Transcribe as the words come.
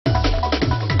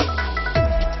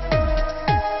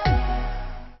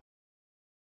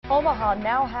Omaha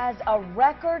now has a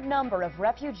record number of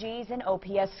refugees in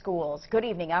OPS schools. Good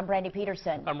evening, I'm Brandy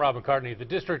Peterson. I'm Rob McCartney. The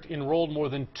district enrolled more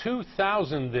than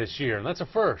 2,000 this year, and that's a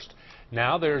first.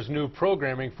 Now there's new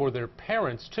programming for their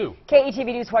parents, too. KETV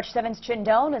News Watch 7's Chin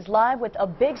Doan is live with a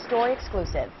big story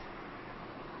exclusive.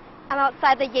 I'm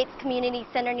outside the Yates Community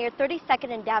Center near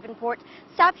 32nd and Davenport.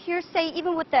 Staff here say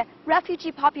even with the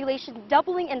refugee population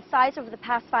doubling in size over the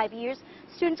past 5 years,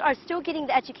 students are still getting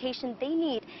the education they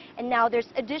need. And now there's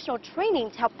additional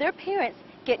training to help their parents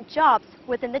get jobs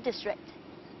within the district.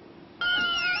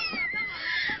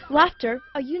 Laughter,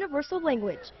 a universal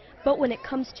language. But when it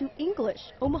comes to English,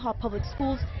 Omaha Public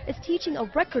Schools is teaching a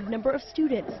record number of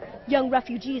students. Young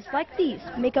refugees like these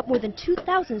make up more than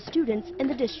 2,000 students in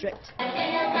the district.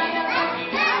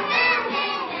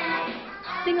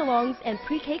 Sing-alongs and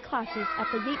pre-K classes at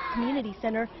the Yates Community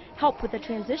Center help with the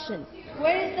transition.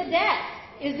 Where is the desk?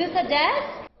 Is this a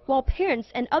desk? While parents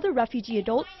and other refugee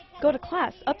adults go to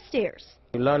class upstairs.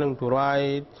 We're learning to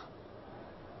write,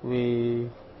 we're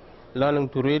learning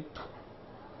to read,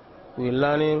 we're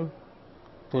learning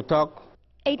to talk.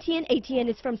 Atienne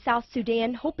is from South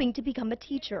Sudan, hoping to become a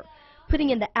teacher. Putting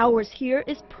in the hours here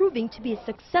is proving to be a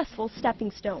successful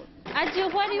stepping stone. Aju,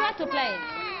 what do you want to play?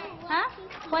 Huh?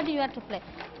 What do you want to play?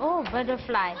 Oh,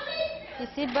 butterfly. You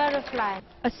see butterfly.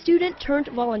 A student turned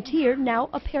volunteer, now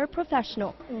a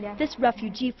paraprofessional. Yeah. This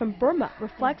refugee from Burma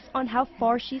reflects on how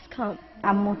far she's come.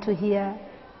 I moved to here.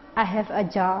 I have a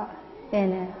job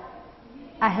and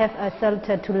I have a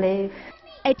shelter to live.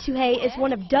 Etuhe is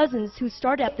one of dozens who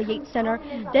started at the Yates Center,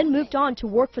 then moved on to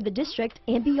work for the district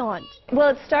and beyond. Well,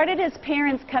 it started as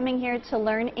parents coming here to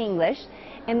learn English,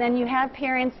 and then you have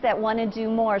parents that want to do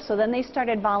more. So then they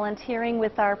started volunteering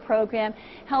with our program,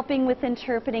 helping with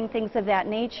interpreting, things of that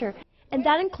nature. And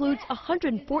that includes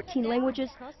 114 languages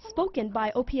spoken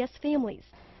by OPS families.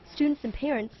 Students and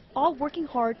parents all working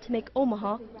hard to make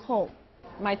Omaha home.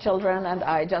 My children and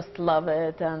I just love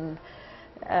it, and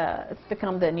it's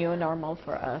become the new normal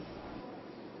for us.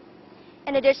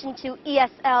 In addition to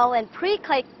ESL and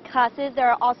pre-K classes, there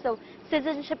are also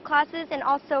citizenship classes and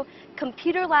also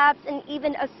computer labs and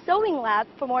even a sewing lab.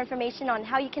 For more information on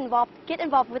how you can get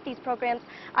involved with these programs,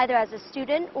 either as a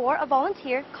student or a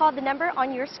volunteer, call the number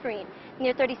on your screen.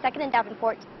 Near 32nd and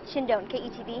Davenport, Chin Doan,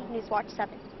 KETV News Watch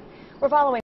 7. We're following